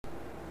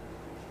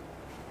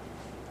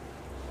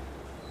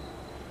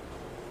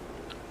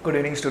Good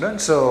evening,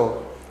 students.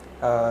 So,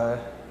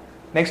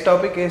 next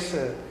topic is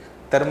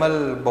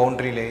thermal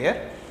boundary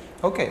layer.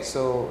 Okay,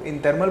 so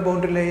in thermal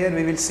boundary layer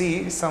we will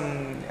see some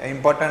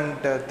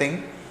important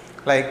thing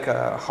like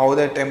how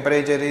the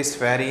temperature is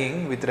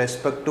varying with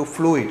respect to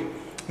fluid.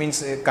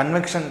 Means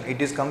convection,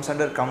 it is comes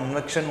under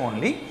convection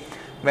only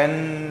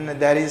when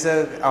there is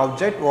a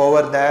object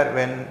over there,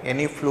 when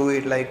any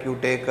fluid like you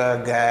take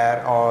a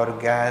air or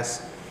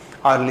gas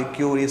or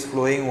liquid is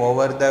flowing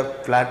over the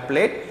flat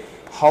plate,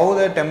 how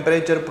the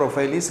temperature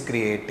profile is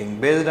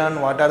creating. Based on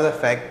what are the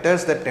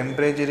factors the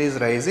temperature is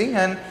rising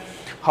and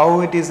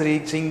how it is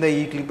reaching the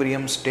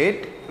equilibrium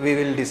state, we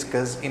will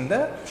discuss in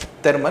the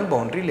thermal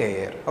boundary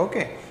layer.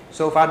 Okay.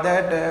 So, for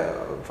that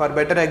for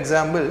better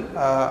example,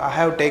 I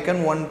have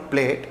taken one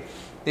plate.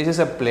 This is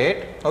a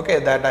plate, okay,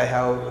 that I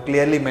have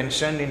clearly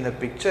mentioned in the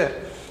picture.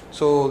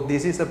 So,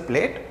 this is a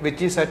plate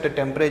which is at a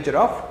temperature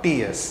of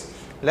Ts.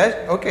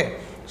 Okay.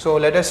 So,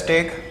 let us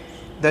take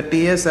the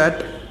Ts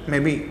at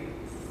maybe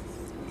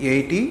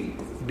 80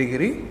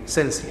 degree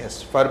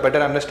Celsius. For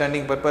better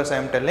understanding purpose, I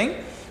am telling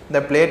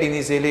the plate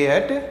initially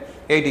at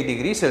 80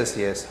 degree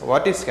Celsius.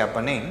 What is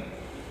happening?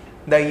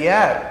 The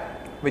air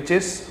which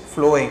is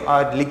flowing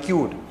or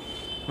liquid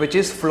which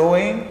is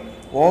flowing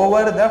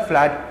over the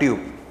flat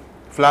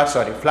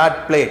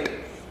plate.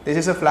 This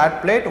is a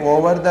flat plate.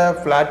 Over the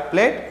flat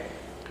plate,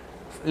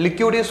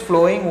 liquid is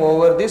flowing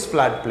over this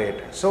flat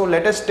plate. So,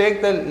 let us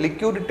take the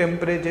liquid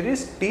temperature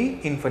is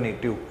T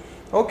infinitive.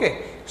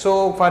 Okay.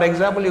 So, for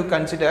example, you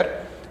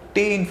consider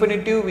T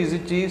infinitive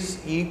which is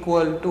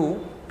equal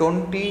to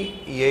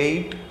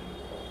 28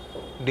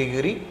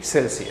 degree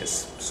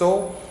Celsius.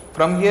 So,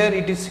 from here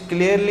it is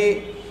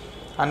clearly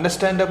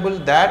understandable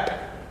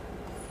that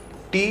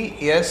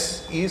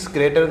Ts is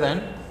greater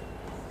than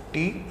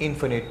T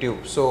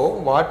infinitive. So,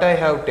 what I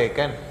have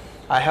taken?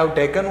 I have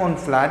taken one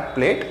flat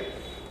plate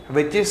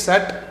which is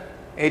at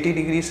 80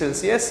 degree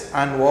Celsius,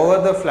 and over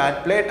the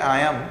flat plate I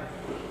am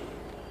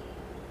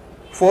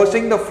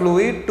forcing the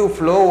fluid to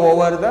flow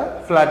over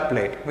the flat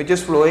plate which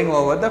is flowing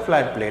over the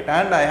flat plate,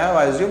 and I have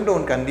assumed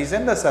one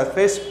condition: the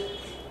surface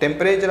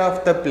temperature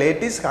of the plate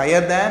is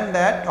higher than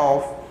that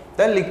of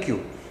the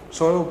liquid.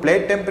 So,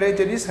 plate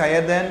temperature is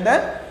higher than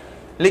the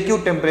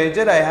liquid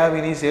temperature I have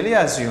initially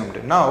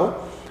assumed. Now,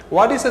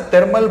 what is a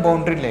thermal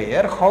boundary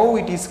layer? How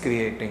it is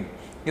creating?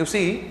 You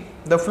see,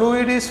 the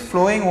fluid is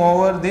flowing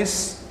over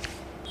this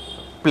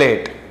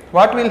plate.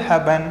 What will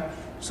happen?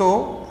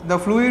 So, the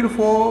fluid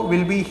flow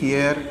will be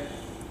here.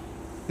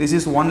 This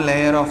is one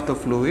layer of the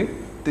fluid.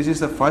 This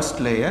is the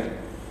first layer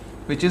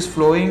which is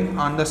flowing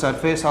on the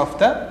surface of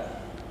the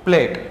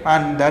plate,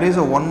 and there is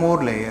a one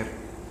more layer.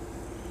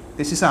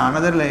 This is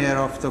another layer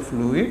of the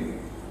fluid.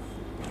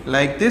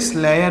 Like this,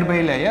 layer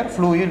by layer,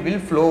 fluid will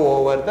flow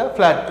over the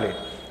flat plate,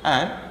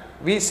 and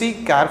we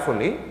see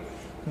carefully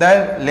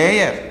the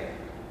layer,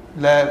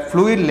 the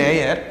fluid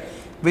layer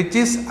which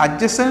is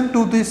adjacent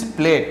to this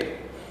plate.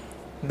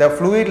 The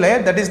fluid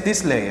layer, that is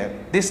this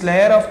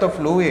layer of the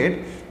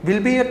fluid will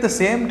be at the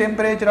same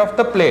temperature of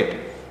the plate.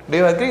 Do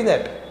you agree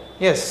that?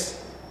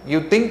 Yes,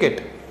 you think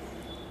it.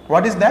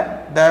 What is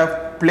that?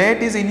 The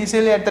plate is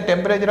initially at the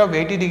temperature of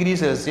 80 degrees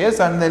Celsius,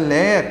 and the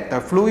layer,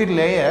 the fluid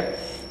layer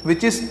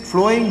which is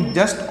flowing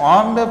just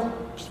on the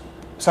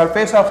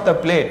surface of the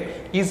plate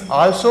is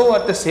also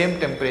at the same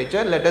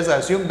temperature. Let us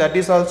assume that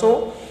is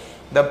also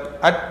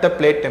at the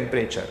plate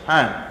temperature.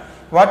 And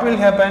what will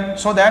happen?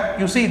 So that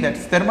you see that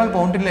thermal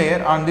boundary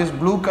layer on this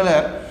blue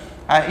color,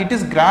 it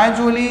is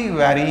gradually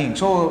varying.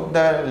 So,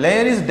 the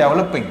layer is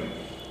developing.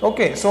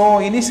 Okay. So,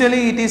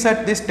 initially it is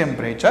at this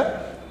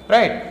temperature,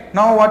 right.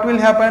 Now, what will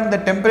happen? The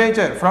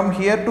temperature from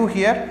here to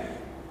here,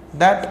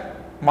 that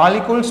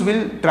molecules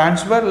will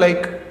transfer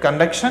like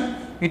conduction.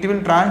 It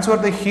will transfer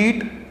the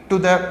heat to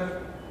the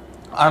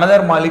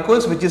another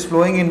molecules which is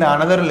flowing in the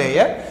another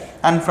layer,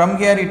 and from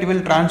here it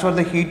will transfer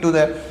the heat to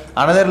the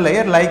another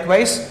layer.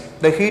 Likewise,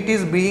 the heat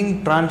is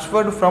being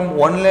transferred from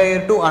one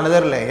layer to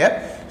another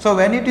layer. So,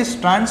 when it is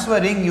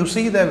transferring, you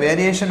see the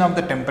variation of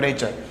the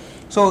temperature.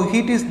 So,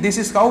 this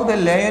is how the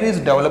layer is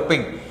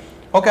developing,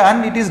 okay,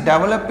 and it is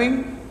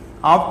developing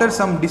after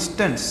some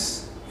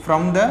distance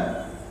from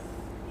the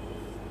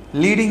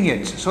leading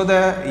edge. So,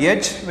 the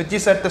edge which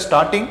is at the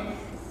starting,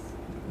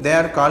 they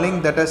are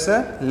calling that as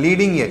a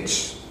leading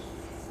edge.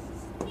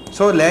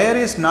 So, layer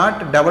is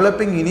not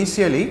developing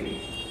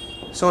initially.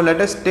 So, let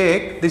us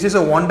take, this is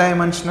a two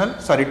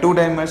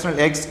dimensional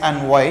x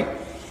and y.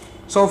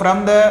 So,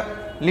 from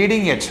the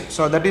leading edge,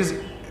 so that is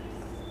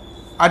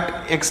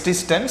at x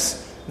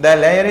distance, the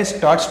layer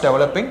starts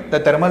developing, the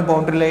thermal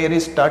boundary layer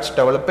starts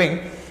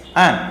developing,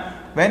 and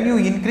when you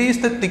increase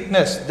the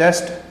thickness,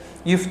 just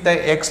if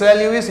the x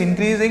value is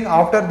increasing,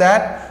 after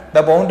that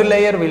the boundary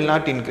layer will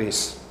not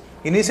increase.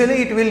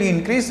 Initially it will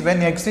increase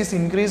when x is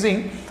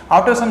increasing.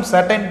 After some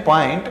certain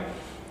point,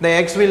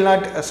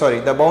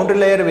 the boundary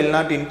layer will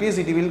not increase,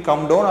 it will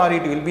come down or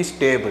it will be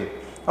stable.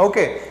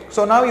 Okay.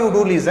 So, now you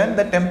do listen,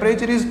 the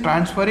temperature is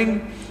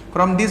transferring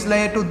from this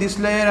layer to this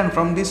layer and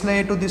from this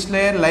layer to this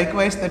layer.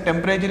 Likewise, the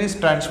temperature is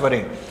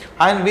transferring,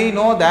 and we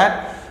know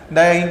that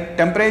the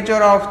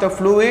temperature of the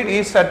fluid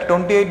is at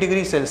 28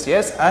 degrees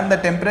Celsius and the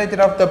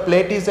temperature of the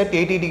plate is at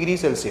 80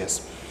 degrees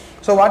Celsius.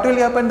 So what will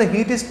happen? The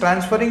heat is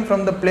transferring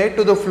from the plate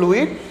to the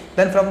fluid,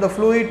 then from the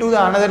fluid to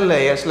the another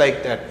layers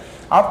like that.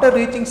 After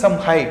reaching some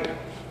height,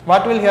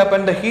 what will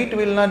happen? The heat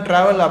will not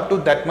travel up to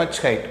that much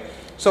height.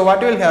 So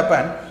what will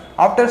happen?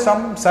 After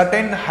some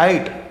certain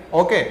height,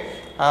 okay,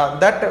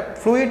 that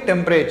fluid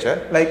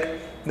temperature, like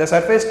the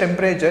surface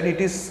temperature, it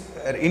is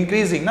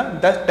increasing.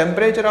 The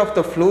temperature of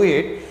the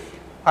fluid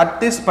at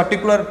this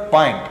particular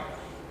point,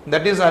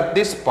 that is at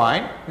this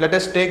point, let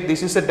us take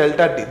this is a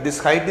delta T, this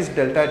height is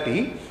delta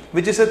T,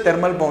 which is a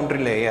thermal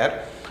boundary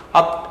layer.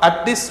 Up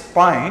at this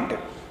point,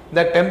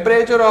 the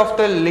temperature of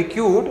the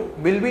liquid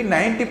will be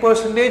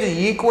 90%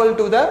 equal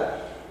to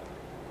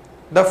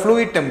the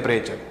fluid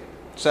temperature.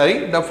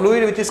 Sorry, the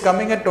fluid which is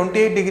coming at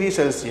 28 degrees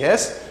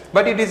Celsius,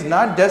 but it is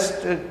not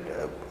just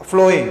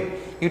flowing,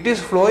 it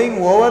is flowing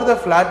over the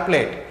flat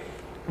plate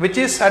which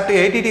is at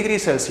 80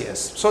 degrees Celsius.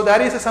 So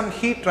there is some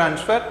heat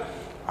transfer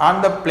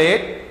on the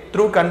plate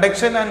through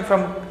conduction and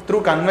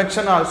through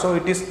convection also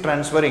it is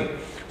transferring.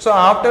 So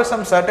after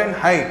some certain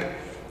height,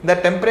 the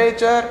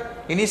temperature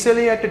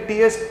initially at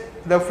Ts,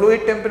 the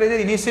fluid temperature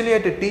initially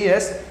at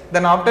Ts,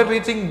 then after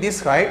reaching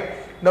this height,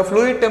 the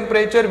fluid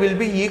temperature will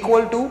be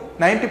equal to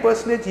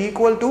 90%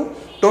 equal to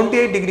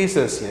 28 degrees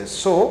Celsius.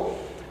 So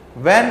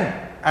when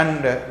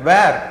and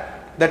where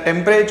the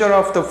temperature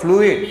of the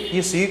fluid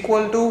is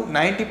equal to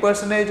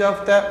 90%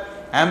 of the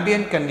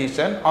ambient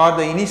condition or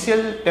the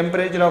initial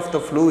temperature of the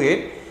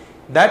fluid,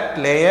 that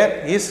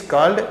layer is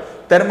called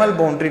thermal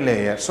boundary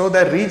layer. So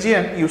the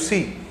region, you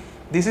see,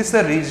 this is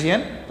the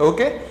region,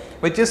 okay,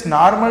 which is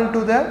normal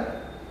to the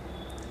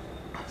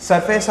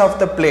surface of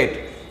the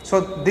plate.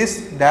 So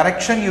this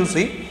direction you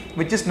see,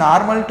 which is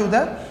normal to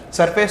the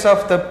surface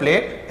of the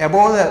plate,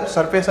 above the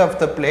surface of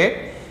the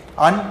plate,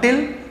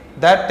 until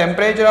that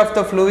temperature of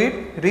the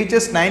fluid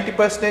reaches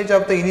 90%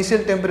 of the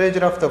initial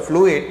temperature of the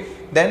fluid,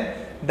 then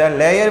the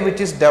layer which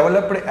is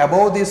developed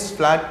above this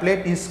flat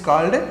plate is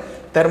called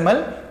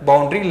thermal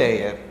boundary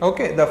layer.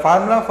 Okay, the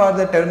formula for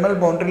the thermal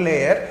boundary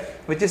layer,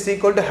 which is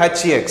equal to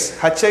Hx.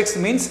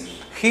 Hx means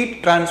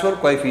heat transfer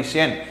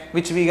coefficient,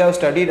 which we have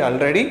studied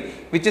already,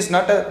 which is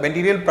not a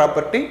material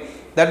property,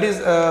 that is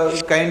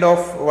kind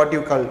of what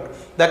you call,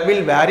 that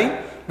will vary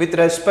with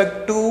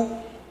respect to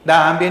the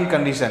ambient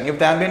condition. If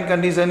the ambient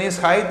condition is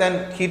high,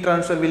 then heat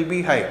transfer will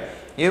be high.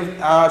 If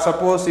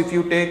suppose if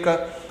you take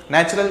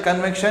natural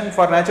convection,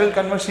 for natural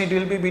convection it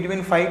will be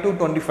between 5 to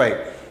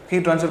 25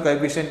 heat transfer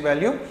coefficient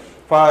value.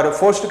 For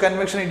forced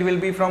convection it will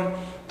be from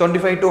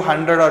 25 to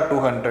 100 or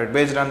 200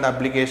 based on the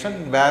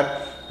application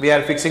where we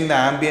are fixing the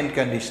ambient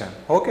condition.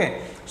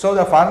 Okay. So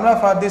the formula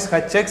for this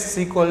Hx is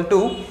equal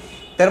to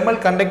thermal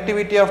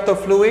conductivity of the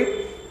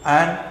fluid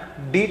and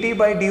dt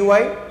by dy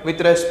with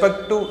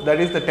respect to,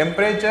 that is the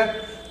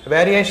temperature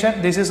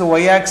variation, this is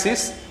y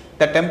axis,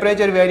 the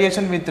temperature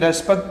variation with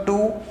respect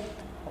to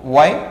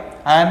y,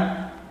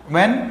 and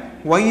when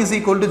y is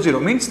equal to 0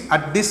 means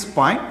at this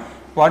point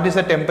what is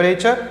the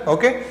temperature,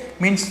 okay,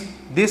 means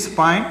this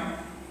point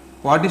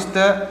what is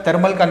the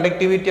thermal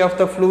conductivity of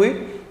the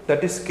fluid,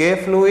 that is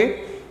K fluid,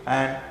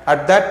 and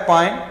at that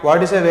point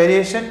what is the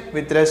variation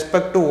with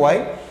respect to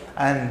y,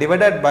 and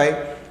divided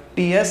by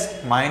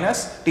Ts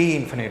minus T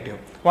infinitive.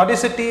 What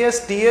is the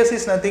Ts? Ts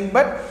is nothing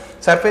but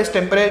surface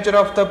temperature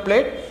of the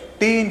plate,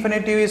 T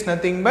infinitive is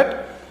nothing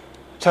but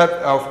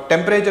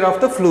temperature of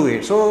the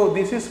fluid. So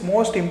this is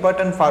most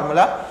important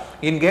formula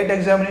in GATE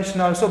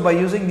examination also. By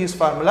using this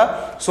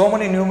formula so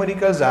many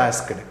numericals are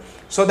asked,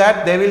 so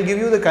that they will give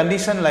you the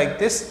condition like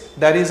this,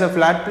 there is a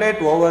flat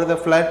plate, over the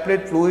flat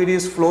plate fluid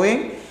is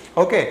flowing,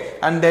 okay,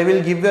 and they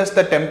will give us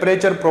the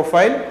temperature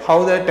profile,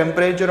 how the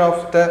temperature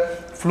of the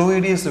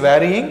fluid is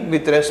varying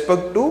with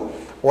respect to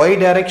y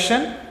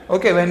direction.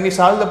 Okay, when we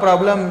solve the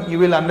problem you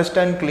will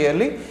understand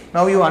clearly.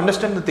 Now you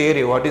understand the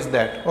theory, what is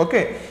that,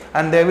 okay,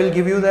 and they will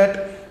give you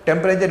that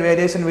temperature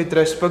variation with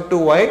respect to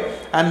y,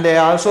 and they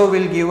also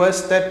will give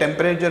us the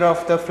temperature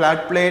of the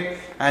flat plate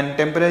and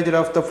temperature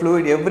of the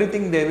fluid,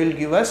 everything they will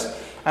give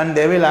us, and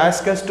they will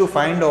ask us to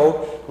find out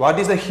what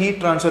is the heat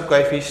transfer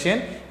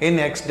coefficient in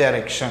x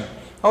direction.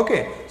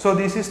 Okay, so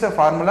this is the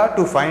formula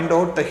to find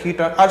out the heat,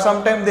 or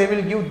sometimes they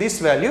will give this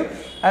value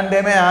and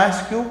they may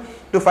ask you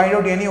to find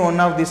out any one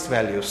of these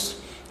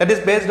values. That is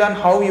based on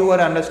how you are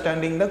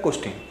understanding the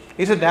question.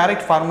 It's a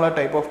direct formula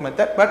type of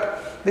method,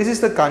 but this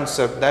is the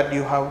concept that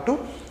you have to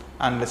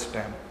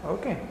understand.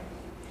 Okay,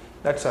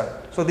 that's all.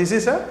 So this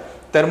is a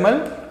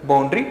thermal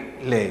boundary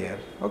layer.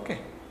 Okay,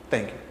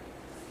 thank you.